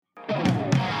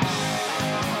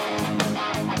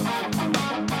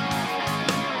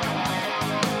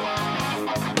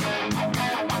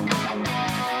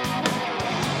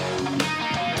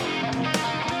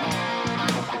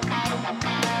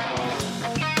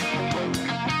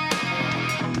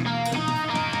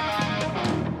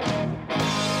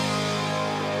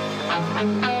All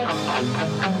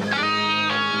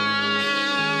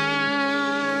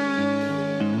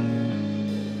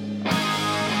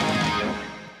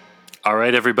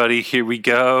right, everybody, here we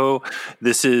go.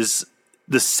 This is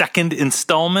the second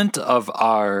installment of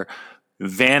our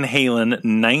Van Halen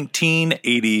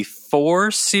 1984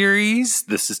 series.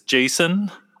 This is Jason.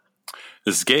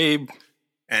 This is Gabe.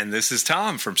 And this is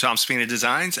Tom from Tom Spina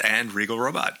Designs and Regal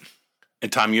Robot.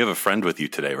 And Tom, you have a friend with you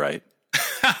today, right?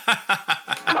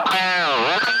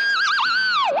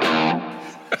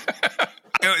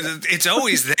 It's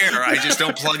always there. I just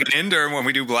don't plug it in during when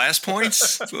we do blast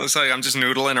points. So it's like I'm just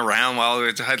noodling around while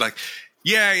it's like,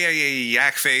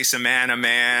 yak face, a man. You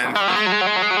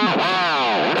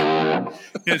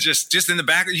know, just in the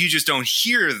back, you just don't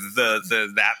hear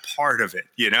the that part of it,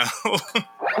 you know.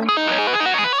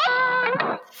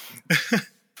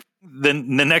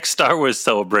 Then the next Star Wars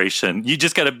celebration, you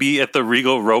just got to be at the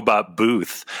Regal Robot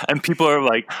booth, and people are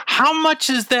like, "How much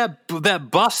is that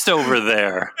bust over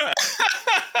there?"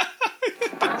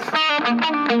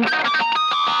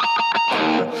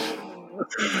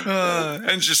 And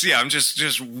I'm just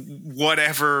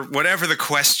whatever the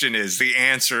question is, the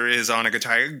answer is on a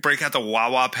guitar. Break out the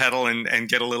wah-wah pedal and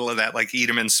get a little of that, like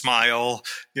Eat'em and Smile,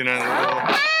 you know.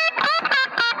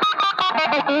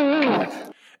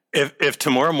 If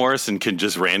Tamora Morrison can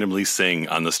just randomly sing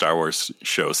on the Star Wars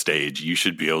show stage, you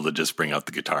should be able to just bring out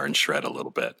the guitar and shred a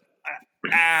little bit.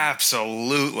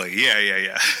 Absolutely.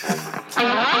 Yeah.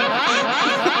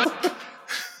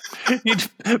 You'd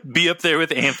be up there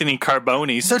with Anthony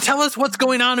Carboni. So tell us what's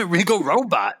going on at Regal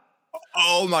Robot.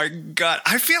 Oh my God.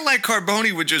 I feel like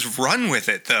Carboni would just run with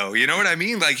it though. You know what I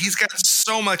mean? Like he's got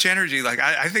so much energy. Like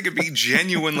I think it'd be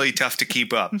genuinely tough to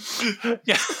keep up.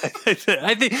 Yeah.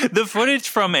 I think the footage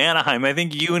from Anaheim, I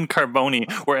think you and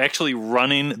Carboni were actually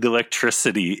running the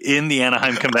electricity in the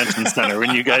Anaheim Convention Center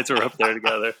when you guys were up there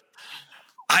together.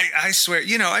 I swear,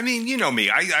 you know, I mean, you know me,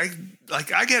 I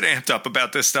get amped up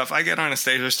about this stuff. I get on a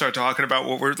stage and start talking about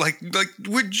what we're like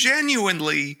we're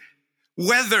genuinely,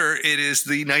 whether it is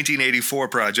the 1984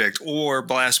 project or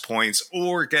Blast Points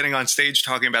or getting on stage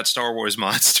talking about Star Wars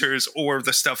monsters or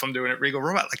the stuff I'm doing at Regal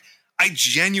Robot. Like I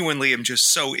genuinely am just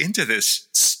so into this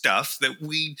stuff that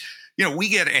we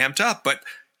get amped up, but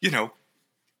you know,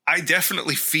 I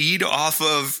definitely feed off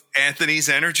of Anthony's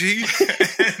energy.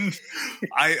 And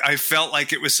I felt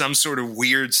like it was some sort of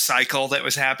weird cycle that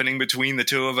was happening between the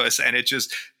two of us. And it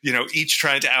just, you know, each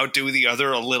trying to outdo the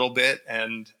other a little bit.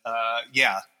 And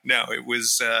it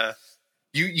was,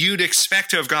 you'd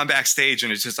expect to have gone backstage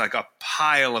and it's just like a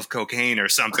pile of cocaine or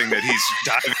something that he's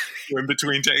diving in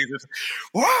between takes.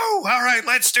 Whoa, all right,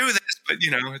 let's do this. But,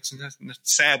 you know,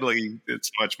 sadly,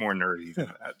 it's much more nerdy than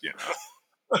that, you know.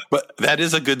 But that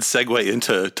is a good segue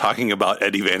into talking about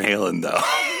Eddie Van Halen, though.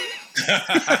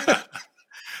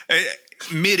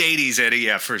 Mid-'80s Eddie,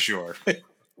 yeah, for sure.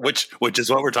 Which is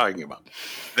what we're talking about.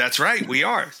 That's right, we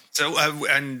are. So,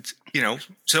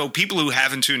 so people who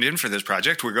haven't tuned in for this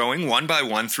project, we're going one by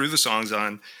one through the songs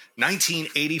on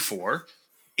 1984,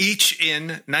 each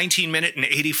in 19-minute and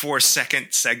 84-second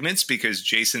segments because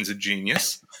Jason's a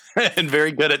genius. And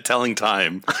very good at telling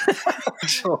time.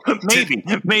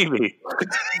 Maybe.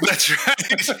 That's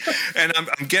right. And I'm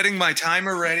getting my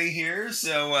timer ready here.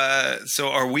 So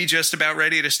are we just about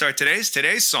ready to start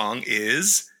today's song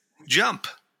is Jump.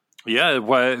 Yeah,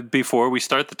 before we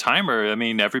start the timer, I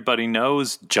mean, everybody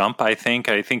knows Jump, I think.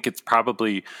 I think it's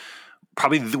probably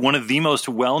one of the most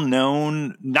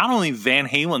well-known, not only Van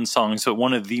Halen songs, but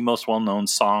one of the most well-known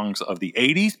songs of the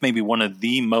 80s, maybe one of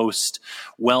the most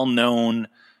well-known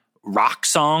rock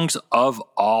songs of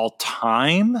all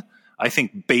time. I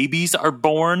think babies are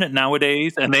born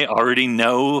nowadays and they already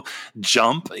know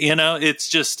Jump. You know,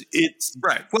 it's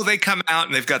right. Well, they come out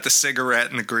and they've got the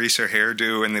cigarette and the greaser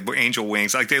hairdo and the angel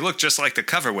wings. Like they look just like the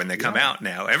cover when they come out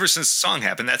now. Ever since the song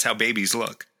happened, that's how babies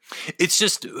look.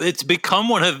 It's become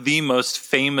one of the most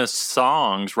famous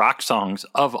songs, rock songs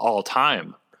of all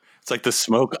time. It's like the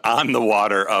smoke on the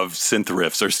water of synth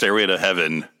riffs or Stairway to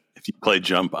Heaven. If you play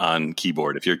Jump on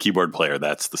keyboard, if you're a keyboard player,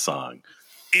 that's the song.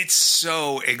 It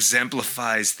so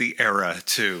exemplifies the era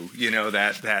too. You know,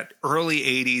 that early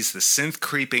 80s, the synth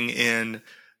creeping in,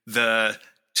 the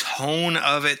tone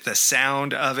of it, the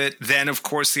sound of it. Then, of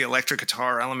course, the electric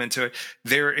guitar element to it.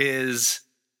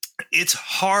 It's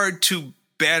hard to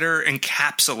better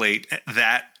encapsulate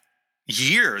that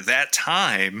year, that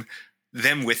time,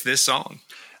 than with this song.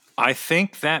 I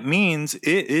think that means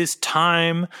it is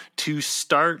time to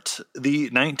start the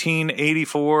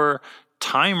 1984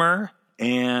 timer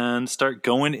and start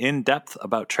going in depth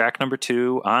about track number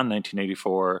 2 on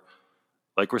 1984.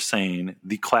 Like we're saying,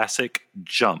 the classic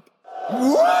Jump.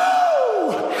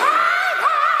 Whoa!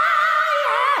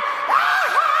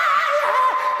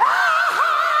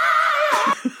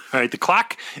 All right, the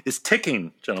clock is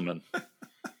ticking, gentlemen.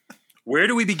 Where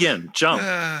do we begin? Jump.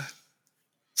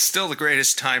 Still the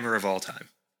greatest timer of all time.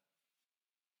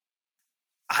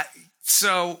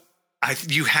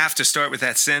 You have to start with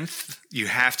that synth. You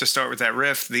have to start with that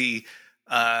riff.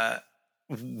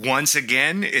 Once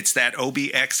again, it's that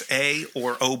OBXA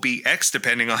or OBX,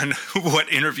 depending on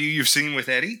what interview you've seen with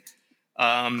Eddie.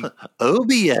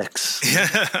 OBX.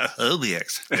 Yeah,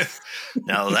 OBX.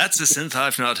 Now that's a synth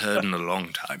I've not heard in a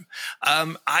long time.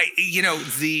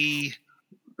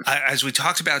 As we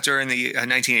talked about during the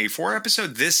 1984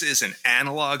 episode, this is an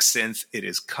analog synth. It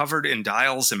is covered in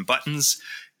dials and buttons.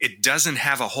 It doesn't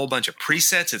have a whole bunch of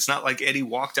presets. It's not like Eddie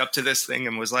walked up to this thing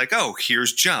and was like, oh,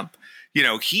 here's jump.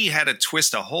 He had to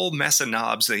twist a whole mess of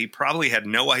knobs that he probably had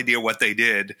no idea what they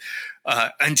did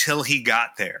until he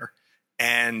got there.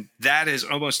 And that is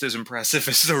almost as impressive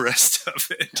as the rest of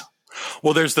it.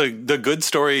 Well, there's the good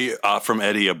story from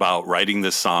Eddie about writing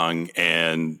this song,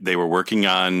 and they were working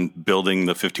on building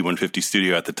the 5150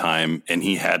 studio at the time, and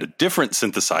he had a different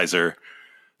synthesizer,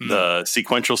 the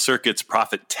Sequential Circuits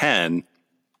Prophet 10.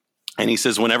 And he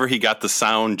says whenever he got the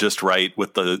sound just right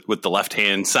with the left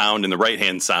hand sound and the right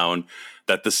hand sound,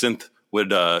 that the synth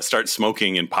would start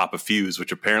smoking and pop a fuse,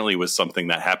 which apparently was something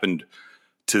that happened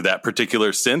to that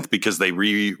particular synth because they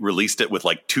re-released it with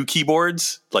like 2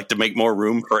 keyboards, like to make more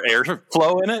room for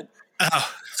airflow in it.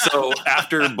 Oh. So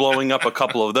after blowing up a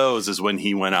couple of those is when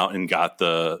he went out and got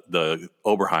the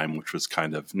Oberheim, which was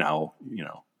kind of now,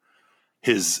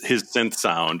 his synth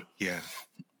sound. Yeah.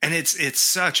 And it's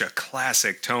such a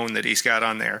classic tone that he's got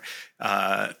on there.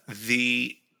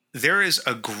 There is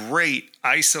a great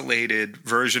isolated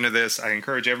version of this. I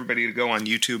encourage everybody to go on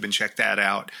YouTube and check that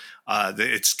out.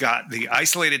 It's got the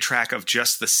isolated track of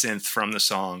just the synth from the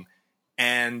song.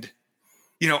 And,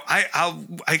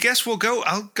 I guess I'll go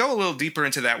a little deeper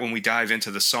into that when we dive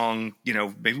into the song.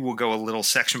 Maybe we'll go a little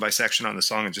section by section on the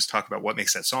song and just talk about what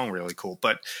makes that song really cool.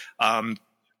 But I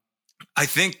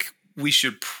think we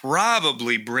should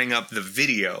probably bring up the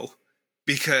video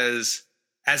because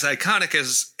as iconic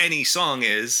as any song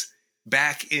is,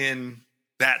 back in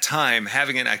that time,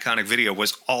 having an iconic video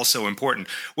was also important.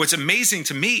 What's amazing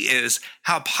to me is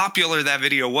how popular that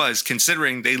video was,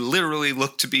 considering they literally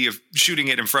looked to be shooting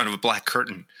it in front of a black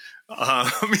curtain.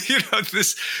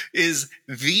 This is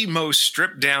the most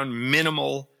stripped down,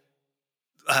 minimal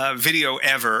video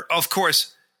ever. Of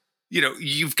course,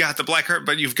 you've got the black curtain,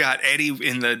 but you've got Eddie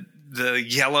in the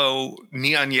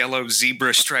neon yellow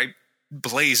zebra stripe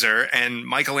blazer and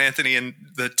Michael Anthony in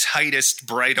the tightest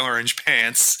bright orange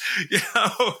pants.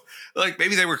 Like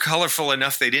maybe they were colorful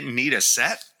enough they didn't need a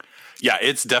set. Yeah,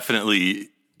 it's definitely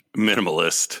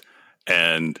minimalist.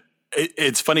 And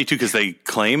it's funny too because they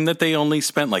claim that they only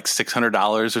spent like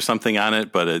 $600 or something on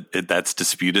it, but that's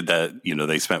disputed that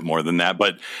they spent more than that.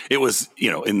 But it was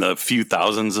in the few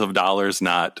thousands of dollars,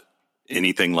 not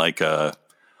anything like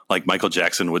Michael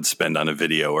Jackson would spend on a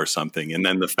video or something. And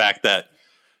then the fact that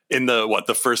in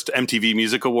the first MTV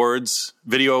Music Awards,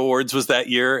 Video Awards was that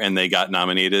year, and they got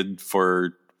nominated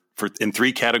for in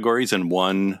 3 categories and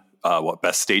won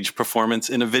best stage performance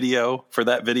in a video for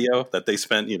that video that they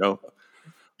spent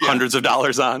hundreds of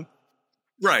dollars on.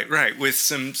 Right, with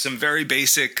some very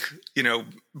bbasic,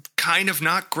 kind of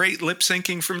not great lip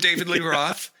syncing from David Lee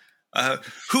Roth.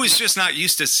 Who is just not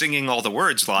used to singing all the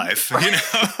words live,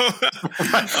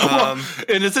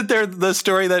 and isn't there the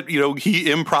story that, he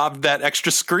improv that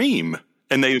extra scream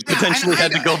and they potentially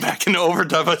had to go back and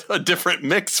overdub a different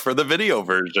mix for the video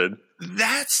version?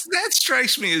 That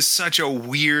strikes me as such a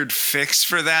weird fix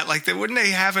for that. Like, wouldn't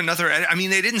they have another? I mean,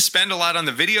 they didn't spend a lot on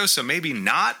the video, so maybe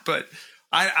not, but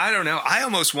I don't know. I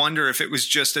almost wonder if it was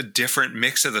just a different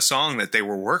mix of the song that they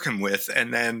were working with.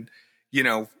 And then,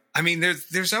 I mean,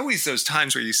 there's always those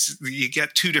times where you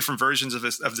get 2 different versions of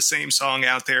the same song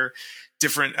out there.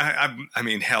 Different. I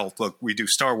mean, hell, look, we do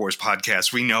Star Wars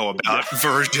podcasts. We know about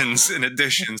versions and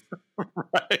editions.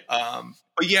 Right.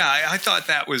 But yeah, I thought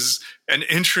that was an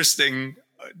interesting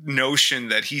notion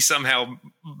that he somehow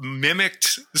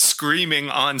mimicked screaming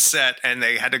on set, and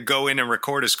they had to go in and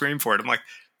record a scream for it. I'm like,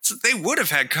 so they would have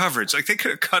had coverage. Like, they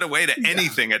could have cut away to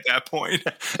anything at that point.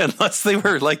 Unless they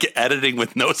were like editing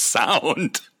with no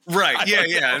sound. Right.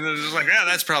 Yeah. And it's like,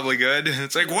 that's probably good.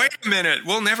 It's like, wait a minute.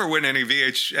 We'll never win any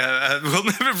we'll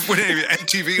never win any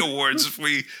MTV awards if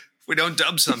we don't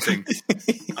dub something.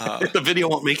 The video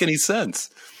won't make any sense.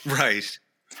 Right.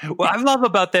 What I love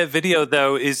about that video,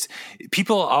 though, is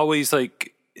people always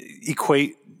like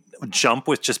equate Jump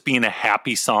with just being a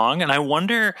happy song. And I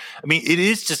wonder, I mean, it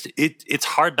is just, it's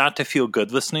hard not to feel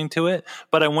good listening to it,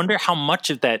 but I wonder how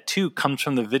much of that too comes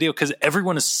from the video, because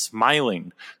everyone is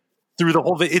smiling through the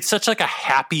whole. It's such like a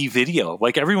happy video.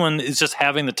 Like everyone is just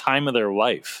having the time of their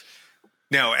life.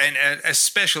 No, and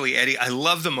especially Eddie. I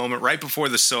love the moment right before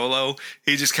the solo.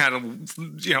 He just kind of,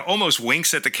 almost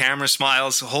winks at the camera,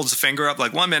 smiles, holds the finger up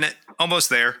like 1 minute, almost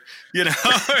there.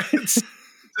 It's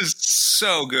just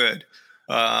so good.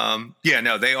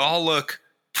 They all look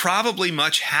probably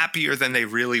much happier than they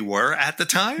really were at the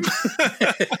time,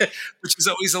 which is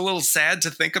always a little sad to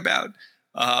think about.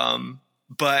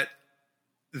 But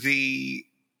the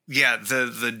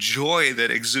joy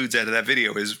that exudes out of that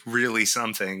video is really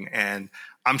something, and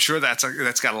I'm sure that's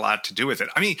got a lot to do with it.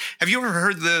 I mean, have you ever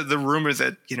heard the rumor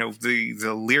that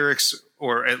the lyrics,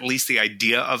 or at least the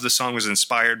idea of the song, was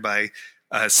inspired by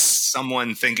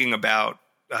someone thinking about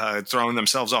throwing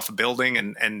themselves off a building,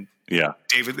 and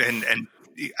David and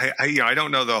I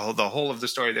don't know the whole of the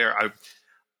story there.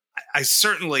 I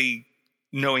certainly,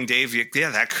 knowing Dave,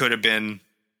 that could have been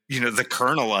the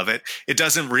kernel of it. It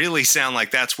doesn't really sound like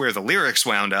that's where the lyrics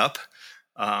wound up.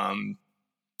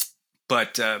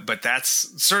 But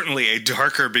that's certainly a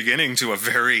darker beginning to a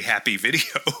very happy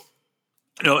video.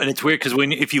 No, and it's weird because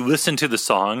if you listen to the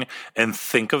song and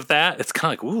think of that, it's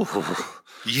kind of like, ooh,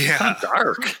 yeah, kind of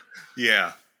dark.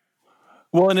 Yeah.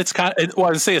 Well, and it's I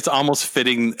would say it's almost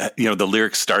fitting, the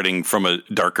lyrics starting from a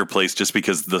darker place, just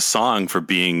because the song, for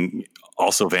being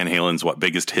also Van Halen's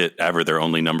biggest hit ever, their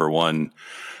only number one,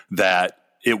 that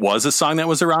it was a song that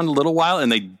was around a little while and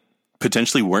they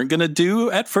potentially weren't going to do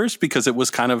at first because it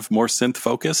was kind of more synth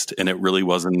focused. And it really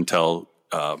wasn't until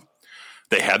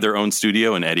they had their own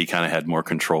studio and Eddie kind of had more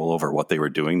control over what they were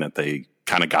doing that they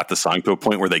kind of got the song to a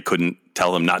point where they couldn't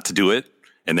tell them not to do it.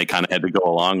 And they kind of had to go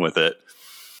along with it.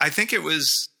 I think it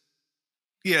was,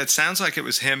 it sounds like it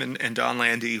was him and Don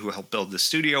Landy who helped build the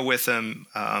studio with him.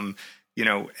 And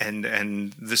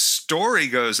the story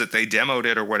goes that they demoed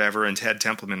it or whatever, and Ted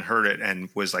Templeman heard it and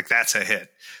was like, that's a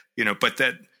hit, but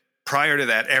that prior to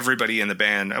that, everybody in the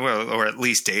band, or at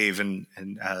least Dave and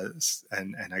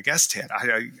I guess Ted,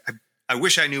 I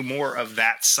wish I knew more of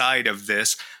that side of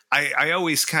this. I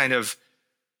always kind of,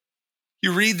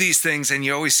 you read these things and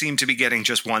you always seem to be getting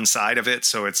just one side of it.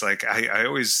 So it's like, I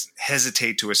always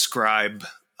hesitate to ascribe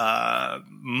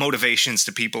motivations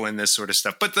to people in this sort of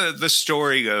stuff. But the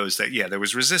story goes that, there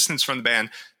was resistance from the band.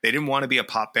 They didn't want to be a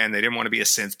pop band. They didn't want to be a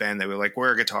synth band. They were like,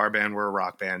 we're a guitar band. We're a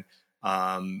rock band.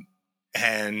 And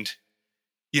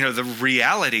the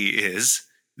reality is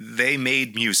they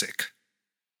made music,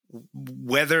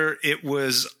 whether it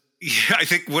was, I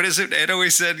think, what is it? Ed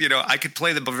always said, I could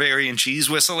play the Bavarian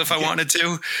cheese whistle if I wanted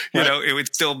to, it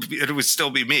would still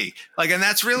be me. Like, and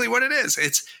that's really what it is.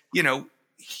 It's,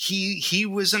 he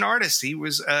was an artist. He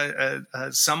was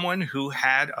someone who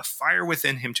had a fire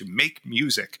within him to make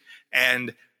music,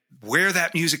 and where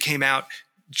that music came out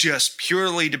just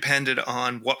purely depended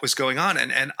on what was going on.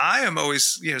 And I am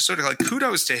always, sort of like,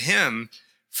 kudos to him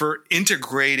for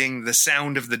integrating the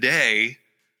sound of the day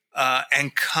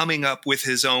and coming up with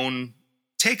his own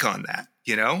take on that,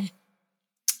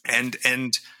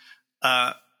 and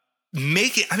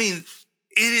making, I mean,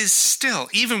 it is still,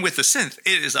 even with the synth,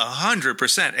 it is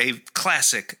 100% a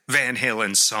classic Van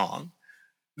Halen song.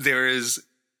 There is,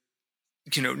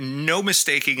 no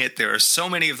mistaking it. There are so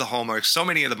many of the hallmarks, so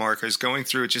many of the markers going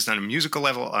through it, just on a musical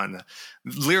level, on the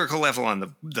lyrical level, on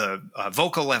the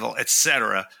vocal level,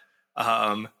 etc.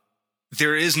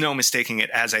 There is no mistaking it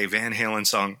as a Van Halen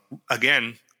song,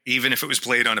 again, even if it was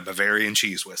played on a Bavarian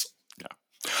cheese whistle. Yeah.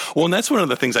 Well, and that's one of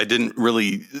the things I didn't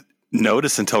really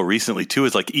notice until recently too,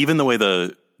 is like, even the way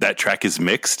that track is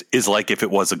mixed is like if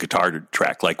it was a guitar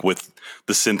track, like with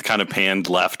the synth kind of panned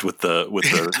left with the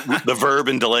the verb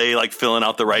and delay, like filling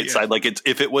out the right side. Like,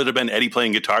 if it would have been Eddie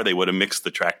playing guitar, they would have mixed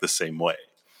the track the same way.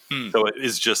 So it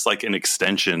is just like an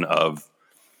extension of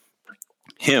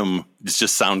him. It's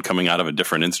just sound coming out of a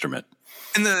different instrument.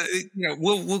 And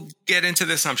we'll get into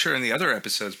this, I'm sure, in the other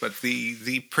episodes, but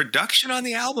the production on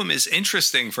the album is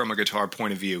interesting from a guitar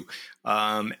point of view.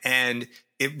 And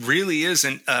it really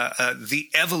isn't the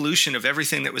evolution of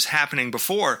everything that was happening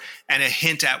before and a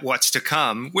hint at what's to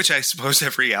come, which I suppose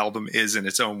every album is in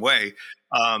its own way.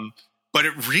 But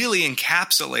it really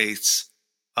encapsulates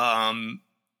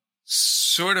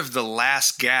sort of the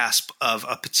last gasp of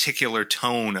a particular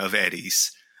tone of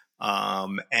Eddie's.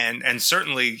 And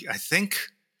certainly, I think,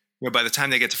 by the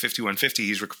time they get to 5150,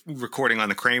 he's recording on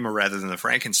the Kramer rather than the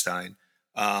Frankenstein.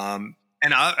 And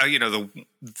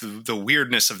the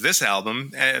weirdness of this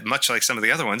album, much like some of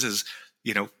the other ones, is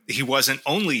he wasn't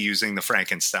only using the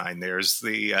Frankenstein. There's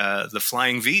the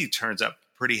Flying V turns up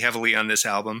pretty heavily on this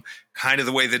album, kind of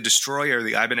the way the Destroyer,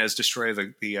 the Ibanez Destroyer,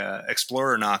 the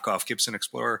Explorer knockoff, Gibson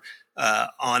Explorer,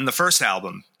 on the first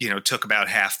album, took about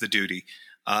half the duty.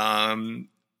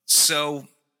 So,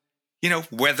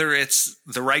 whether it's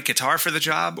the right guitar for the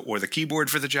job or the keyboard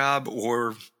for the job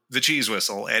or the cheese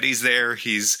whistle, Eddie's there.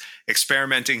 He's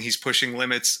experimenting. He's pushing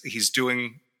limits. He's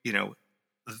doing,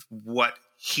 what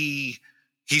he's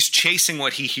chasing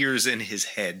what he hears in his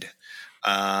head.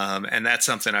 And that's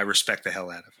something I respect the hell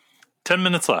out of. 10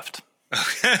 minutes left.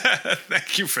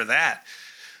 Thank you for that.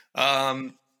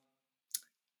 Can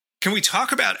we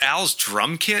talk about Al's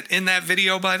drum kit in that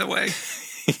video, by the way?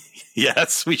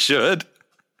 Yes, we should.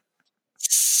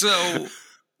 So,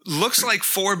 looks like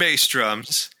 4 bass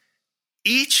drums,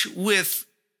 each with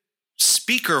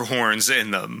speaker horns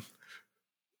in them.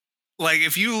 Like,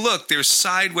 if you look, there's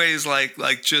sideways,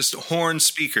 like just horn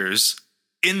speakers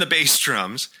in the bass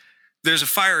drums. There's a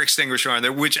fire extinguisher on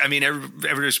there, which, I mean,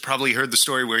 everybody's probably heard the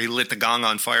story where he lit the gong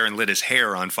on fire and lit his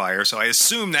hair on fire. So I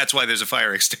assume that's why there's a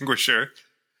fire extinguisher.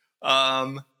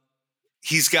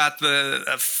 He's got the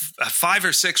 5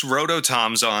 or 6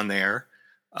 rototoms on there.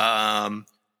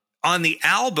 On the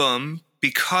album,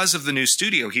 because of the new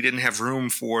studio, he didn't have room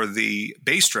for the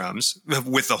bass drums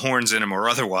with the horns in them or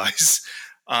otherwise.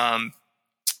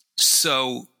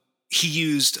 So he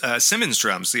used Simmons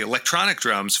drums, the electronic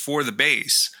drums, for the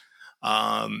bass.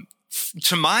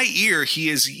 To my ear, he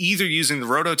is either using the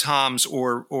rototoms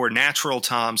or natural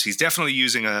toms. He's definitely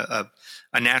using a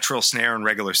natural snare and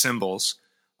regular cymbals.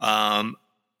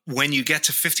 When you get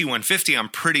to 5150, I'm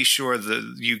pretty sure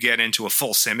that you get into a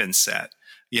full Simmons set.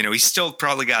 He's still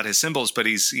probably got his cymbals, but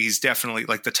he's definitely,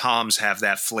 like, the toms have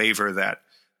that flavor that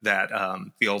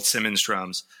the old Simmons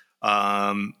drums.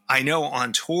 I know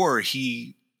on tour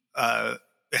he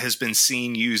has been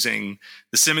seen using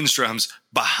the Simmons drums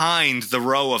behind the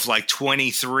row of like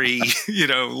 23,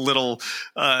 little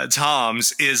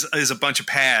toms is a bunch of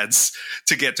pads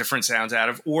to get different sounds out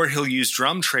of, or he'll use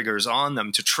drum triggers on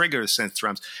them to trigger synth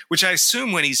drums, which I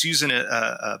assume when he's using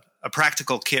a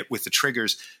practical kit with the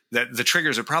triggers, that the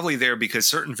triggers are probably there because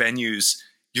certain venues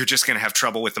you're just going to have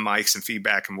trouble with the mics and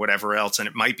feedback and whatever else. And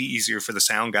it might be easier for the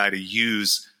sound guy to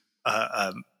use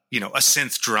a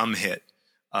synth drum hit.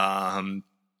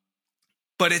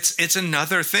 But it's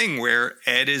another thing where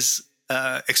Ed is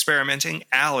experimenting,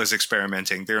 Al is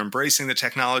experimenting. They're embracing the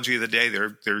technology of the day.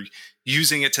 They're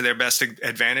using it to their best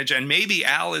advantage. And maybe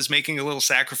Al is making a little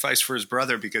sacrifice for his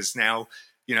brother because now,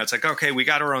 it's like, okay, we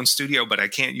got our own studio, but I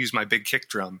can't use my big kick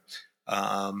drum.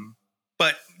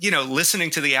 But listening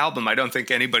to the album, I don't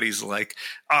think anybody's like,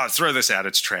 oh, throw this out.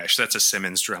 It's trash. That's a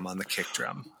Simmons drum on the kick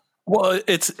drum. Well,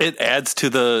 it adds to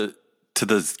the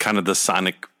kind of the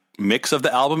sonic mix of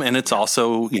the album, and it's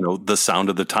also the sound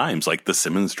of the times. Like the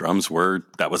Simmons drums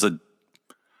that was a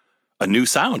new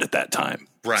sound at that time,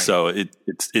 right? So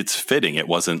it's fitting. It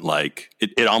wasn't like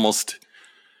it almost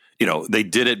they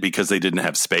did it because they didn't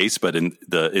have space, but in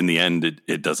the end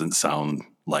it doesn't sound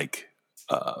like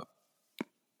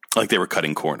they were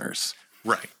cutting corners,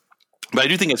 right? But I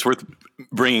do think it's worth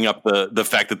bringing up the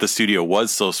fact that the studio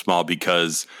was so small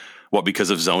because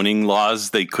of zoning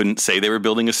laws, they couldn't say they were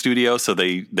building a studio, so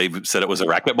they said it was a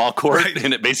racquetball court, right.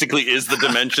 And it basically is the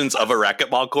dimensions of a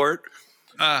racquetball court.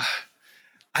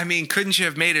 I mean, couldn't you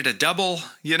have made it a double?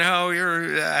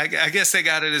 I guess they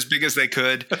got it as big as they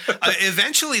could.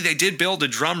 Eventually, they did build a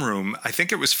drum room. I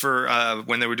think it was for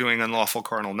when they were doing Unlawful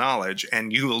Carnal Knowledge,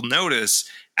 and you will notice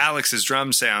Alex's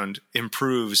drum sound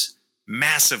improves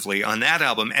massively on that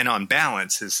album, and on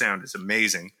balance, his sound is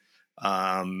amazing.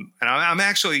 And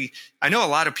I know a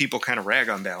lot of people kind of rag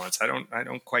on Balance. I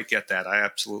don't quite get that. I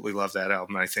absolutely love that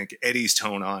album. I think Eddie's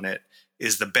tone on it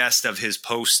is the best of his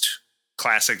post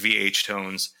classic VH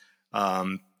tones.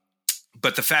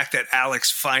 But the fact that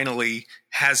Alex finally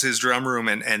has his drum room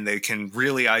and they can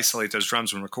really isolate those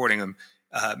drums when recording them,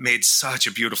 made such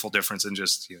a beautiful difference and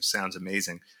just, sounds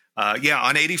amazing.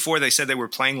 On 84, they said they were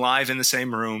playing live in the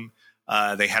same room.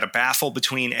 They had a baffle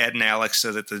between Ed and Alex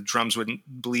so that the drums wouldn't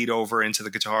bleed over into the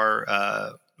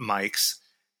guitar mics.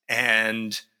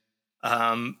 And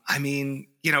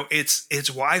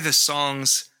it's why the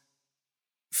songs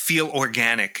feel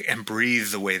organic and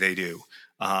breathe the way they do.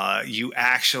 You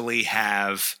actually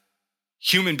have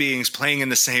human beings playing in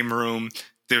the same room.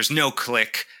 There's no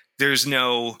click. There's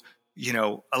no,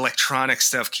 electronic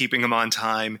stuff keeping them on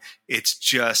time. It's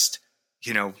just,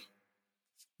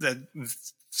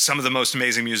 some of the most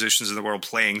amazing musicians in the world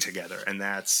playing together. And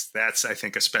that's, I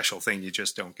think, a special thing you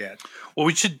just don't get. Well,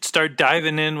 we should start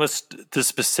diving in with the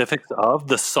specifics of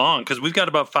the song because we've got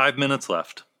about 5 minutes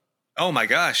left. Oh my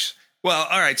gosh. Well,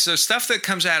 all right. So stuff that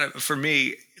comes out of, for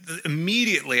me,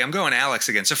 immediately, I'm going Alex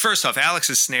again. So first off,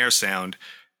 Alex's snare sound,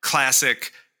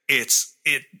 classic. It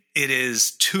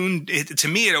is tuned. To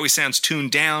me, it always sounds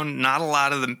tuned down. Not a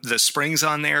lot of the springs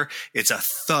on there. It's a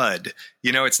thud.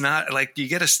 You know, it's not like you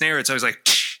get a snare. It's always like,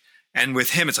 and with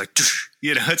him, it's like,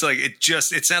 you know, it's like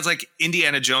it sounds like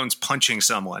Indiana Jones punching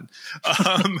someone.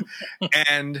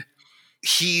 And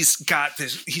he's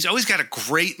always got a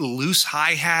great loose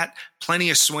hi-hat, plenty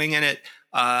of swing in it.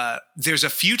 There's a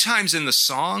few times in the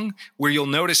song where you'll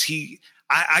notice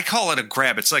I call it a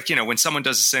grab. It's like, you know, when someone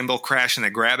does a cymbal crash and they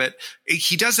grab it,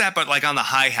 he does that, but like on the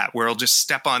hi-hat where he'll just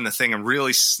step on the thing and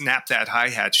really snap that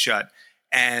hi-hat shut.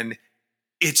 And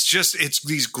it's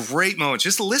these great moments.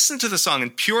 Just listen to the song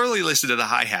and purely listen to the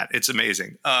hi-hat. It's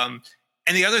amazing. And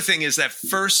the other thing is that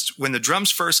when the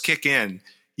drums first kick in,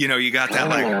 you know, you got that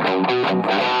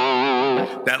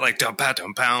like dum pa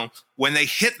dum pow. When they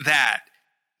hit that,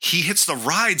 he hits the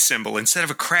ride cymbal instead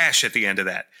of a crash at the end of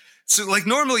that. So like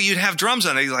normally you'd have drums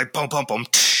on it, like boom, boom, boom,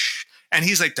 and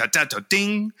he's like da da da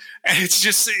ding, and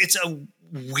it's a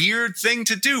weird thing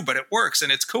to do, but it works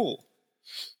and it's cool.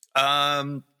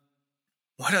 What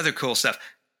other cool stuff?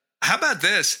 How about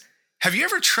this? Have you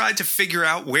ever tried to figure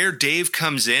out where Dave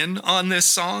comes in on this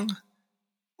song?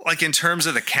 Like in terms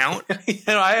of the count? You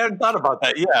know, I hadn't thought about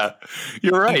that. Yeah,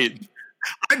 you're right.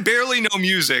 I barely know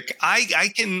music.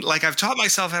 I can, like, I've taught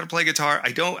myself how to play guitar.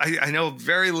 I know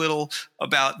very little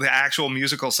about the actual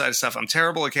musical side of stuff. I'm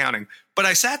terrible at counting. But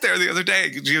I sat there the other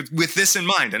day with this in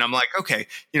mind, and I'm like, okay,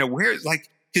 you know, where, like,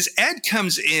 his Ed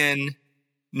comes in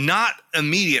not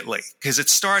immediately, because it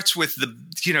starts with the,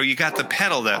 you know, you got the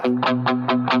pedal there.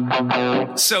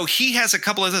 So he has a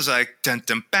couple of those, like, dun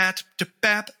dun bat, da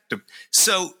bap.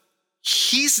 So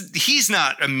he's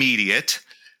not immediate.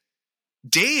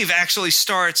 Dave actually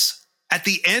starts at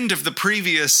the end of the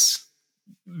previous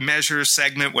measure,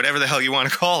 segment, whatever the hell you want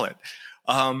to call it.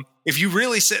 If you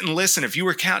really sit and listen, if you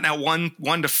were counting out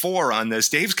 1 to 4 on this,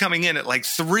 Dave's coming in at like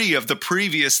 3 of the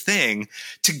previous thing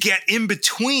to get in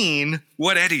between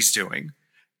what Eddie's doing.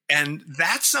 And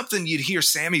that's something you'd hear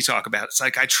Sammy talk about. It's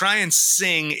like, I try and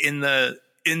sing in the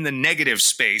negative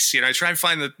space. You know, I try and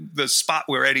find the spot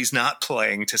where Eddie's not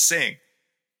playing to sing.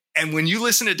 And when you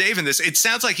listen to Dave in this, it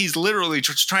sounds like he's literally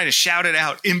just trying to shout it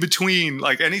out in between,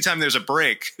 like anytime there's a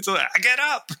break. It's like, I get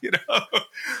up, you know?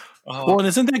 Well, and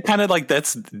isn't that kind of like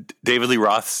that's David Lee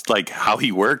Roth's, like how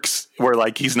he works, where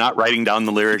like he's not writing down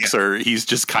the lyrics or he's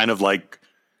just kind of like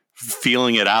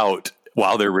feeling it out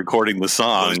while they're recording the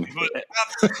song.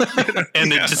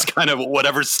 And it just kind of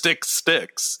whatever sticks.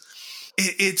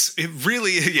 It's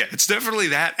definitely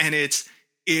that. And it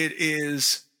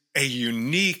is a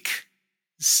unique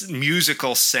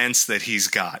musical sense that he's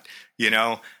got, you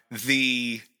know,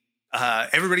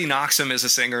 everybody knocks him as a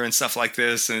singer and stuff like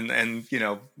this and, you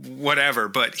know, whatever,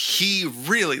 but he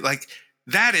really, like,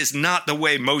 that is not the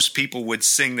way most people would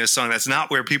sing this song. That's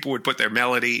not where people would put their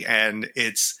melody. And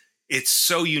it's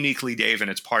so uniquely Dave,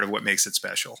 and it's part of what makes it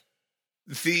special.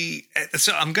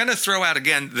 So I'm going to throw out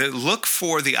again, look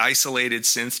for the isolated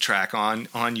synth track on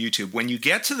YouTube. When you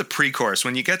get to the pre-chorus,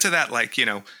 when you get to that, like, you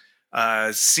know,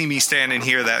 see me standing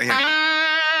here, that, you know,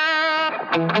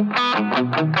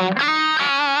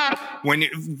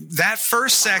 that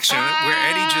first section where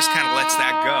Eddie just kind of lets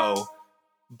that go,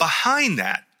 behind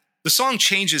that, the song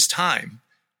changes time,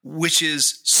 which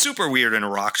is super weird in a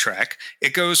rock track.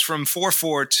 It goes from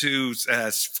 4/4 to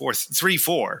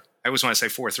 3/4. I always want to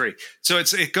say 4/3. So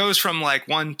it goes from like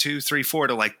 1, 2, 3, 4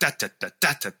 to like da da da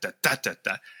da da da da da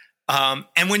da.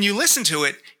 And when you listen to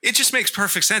it, it just makes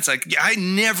perfect sense. Like, I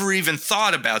never even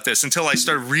thought about this until I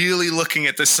started really looking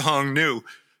at the song new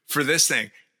for this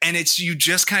thing. And you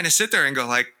just kind of sit there and go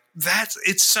like,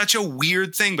 it's such a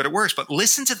weird thing, but it works. But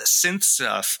listen to the synth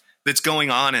stuff that's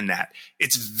going on in that.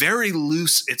 It's very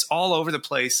loose. It's all over the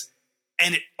place.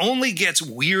 And it only gets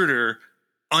weirder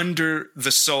under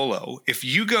the solo. If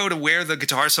you go to where the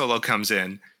guitar solo comes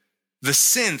in, the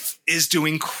synth is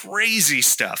doing crazy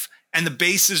stuff. And the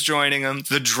bass is joining them.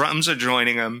 The drums are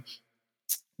joining them.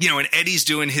 You know, and Eddie's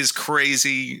doing his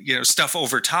crazy, you know, stuff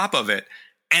over top of it.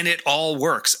 And it all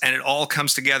works. And it all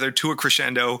comes together to a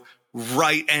crescendo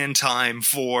right in time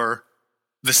for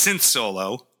the synth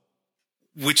solo,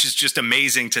 which is just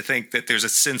amazing to think that there's a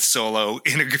synth solo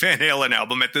in a Van Halen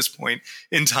album at this point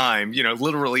in time, you know,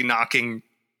 literally knocking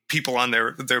people on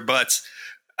their butts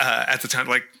at the time.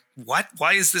 Like, what?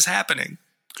 Why is this happening?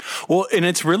 Well, and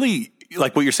it's really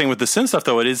like what you're saying with the synth stuff,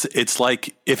 though. It's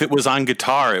like if it was on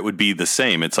guitar, it would be the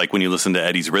same. It's like when you listen to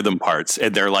Eddie's rhythm parts,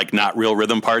 and they're like not real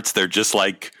rhythm parts. They're just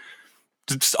like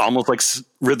it's almost like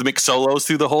rhythmic solos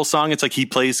through the whole song. It's like he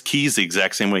plays keys the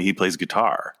exact same way he plays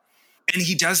guitar. And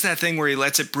he does that thing where he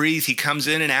lets it breathe. He comes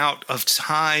in and out of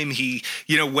time. He,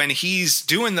 when he's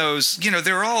doing those, they're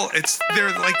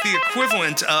like the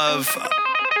equivalent of,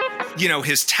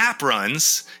 his tap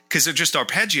runs, because they're just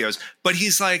arpeggios. But he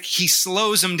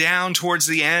slows them down towards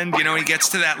the end. He gets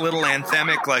to that little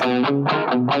anthemic, like.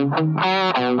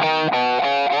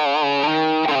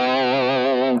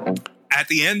 At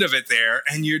the end of it there,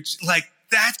 and you're like,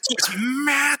 that's just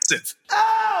massive.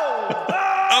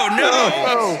 Oh no!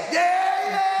 Oh. Yeah.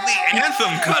 The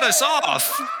anthem cut us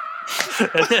off.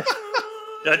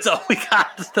 That's all we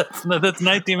got. That's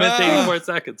 19 minutes 84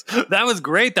 seconds. That was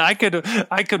great. I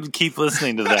could keep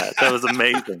listening to that. That was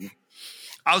amazing.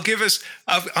 I'm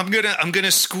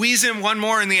gonna squeeze in one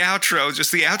more in the outro.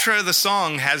 Just the outro of the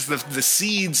song has the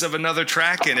seeds of another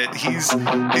track in it. He's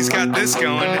got this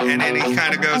going, and then he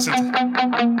kind of goes into,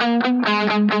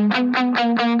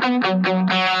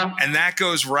 and that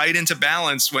goes right into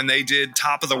Balance when they did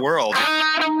Top of the World.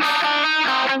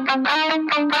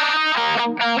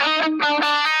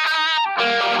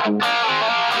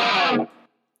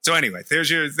 So anyway,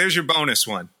 there's your bonus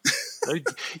one.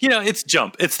 It's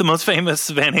Jump. It's the most famous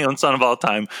Van Halen song of all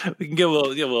time. We can give a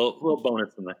little bonus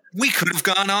in there. We could have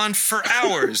gone on for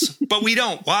hours, but we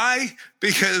don't. Why?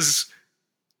 Because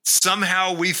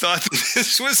somehow we thought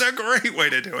this was a great way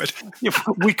to do it.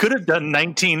 We could have done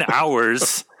 19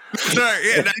 hours.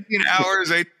 Sorry, 19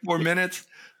 hours, 84 minutes.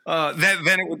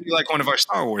 Then it would be like one of our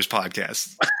Star Wars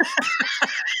podcasts.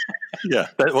 Yeah,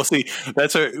 we'll see.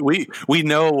 That's we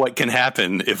know what can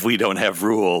happen if we don't have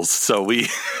rules, so we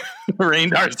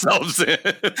reined ourselves in.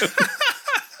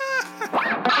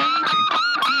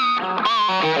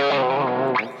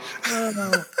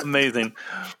 Amazing.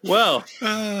 Well,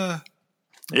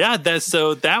 yeah.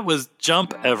 That was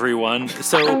Jump, everyone.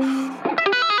 So.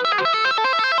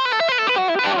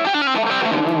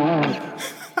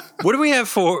 What do we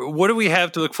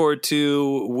have to look forward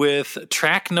to with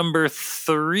track number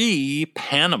 3,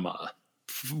 Panama?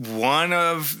 One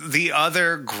of the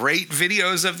other great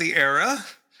videos of the era.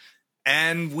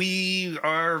 And we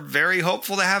are very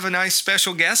hopeful to have a nice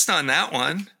special guest on that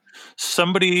one.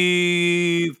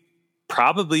 Somebody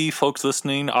probably folks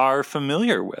listening are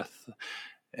familiar with.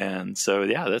 And so,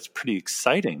 yeah, that's pretty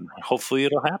exciting. Hopefully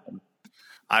it'll happen.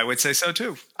 I would say so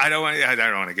too. I don't want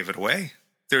to give it away.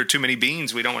 There are too many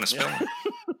beans. We don't want to spill them.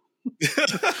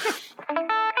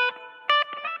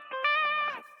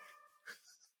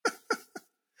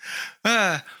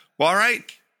 Well, all right.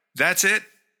 That's it.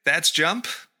 That's Jump.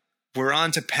 We're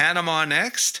on to Panama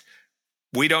next.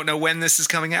 We don't know when this is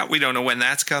coming out. We don't know when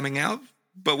that's coming out.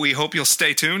 But we hope you'll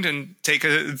stay tuned and take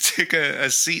a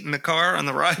seat in the car on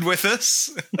the ride with us.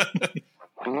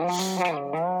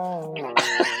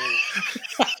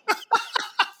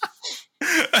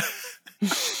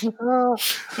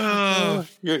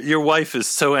 Your wife is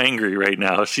so angry right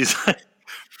now. She's like,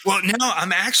 well, no,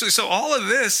 I'm actually, so all of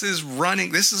this is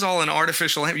running. This is all an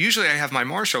artificial amp. Usually I have my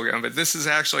Marshall going, but this is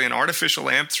actually an artificial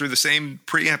amp through the same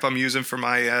preamp I'm using for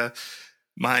my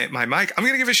my mic. I'm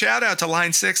going to give a shout out to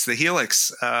Line 6, the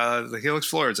Helix. The Helix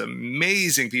floor. It's an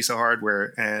amazing piece of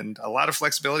hardware and a lot of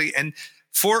flexibility. And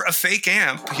for a fake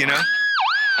amp,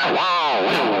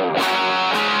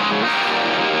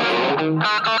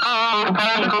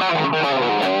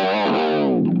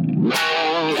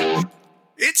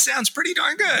 it sounds pretty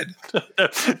darn good.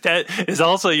 That is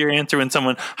also your answer when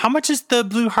someone, how much is the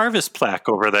Blue Harvest plaque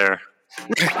over there?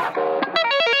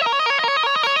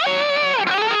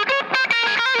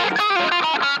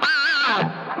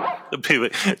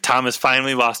 Tom has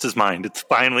finally lost his mind. It's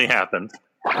finally happened.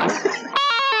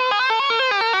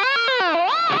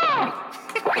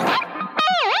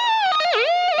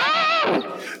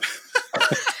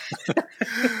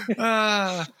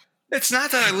 It's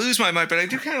not that I lose my mind, but I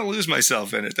do kind of lose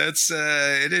myself in it. That's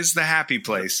it is the happy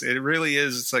place. It really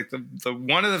is. It's like the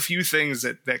one of the few things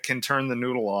that can turn the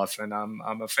noodle off, and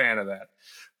I'm a fan of that.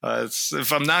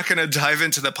 If I'm not going to dive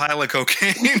into the pile of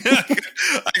cocaine,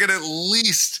 I can at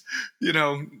least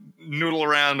noodle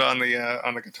around on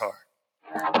the guitar.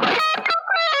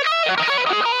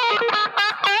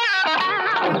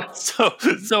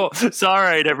 So all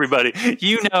right, everybody.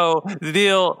 The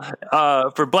deal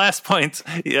for Blast Points,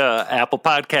 Apple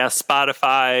Podcasts,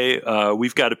 Spotify.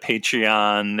 We've got a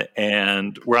Patreon,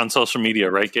 and we're on social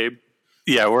media, right, Gabe?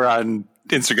 Yeah, we're on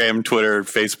Instagram, Twitter,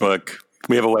 Facebook.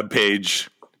 We have a webpage.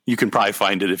 You can probably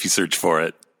find it if you search for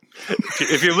it.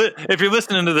 If you're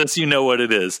listening to this, you know what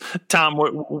it is. Tom,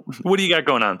 what do you got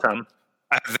going on, Tom?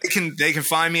 They can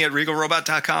find me at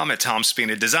regalrobot.com, at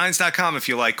tomspinadesigns.com if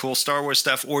you like cool Star Wars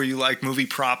stuff or you like movie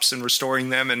props and restoring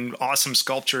them and awesome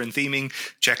sculpture and theming.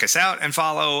 Check us out and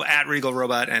follow at Regal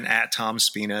Robot and at Tom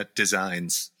Spina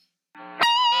Designs.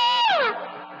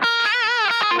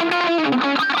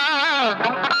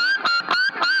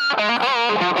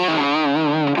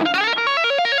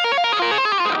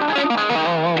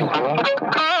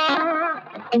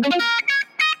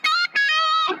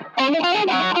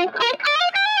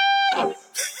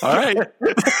 All right.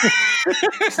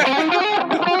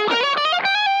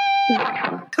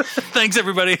 Thanks,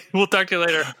 everybody. We'll talk to you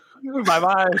later.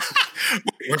 Bye-bye.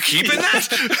 We're keeping that?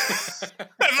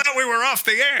 I thought we were off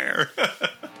the air.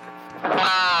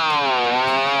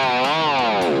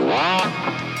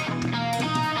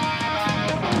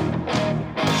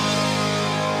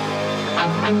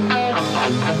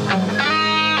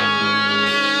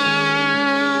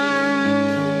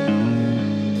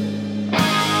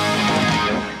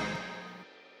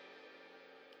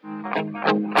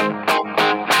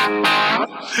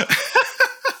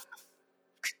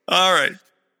 All right.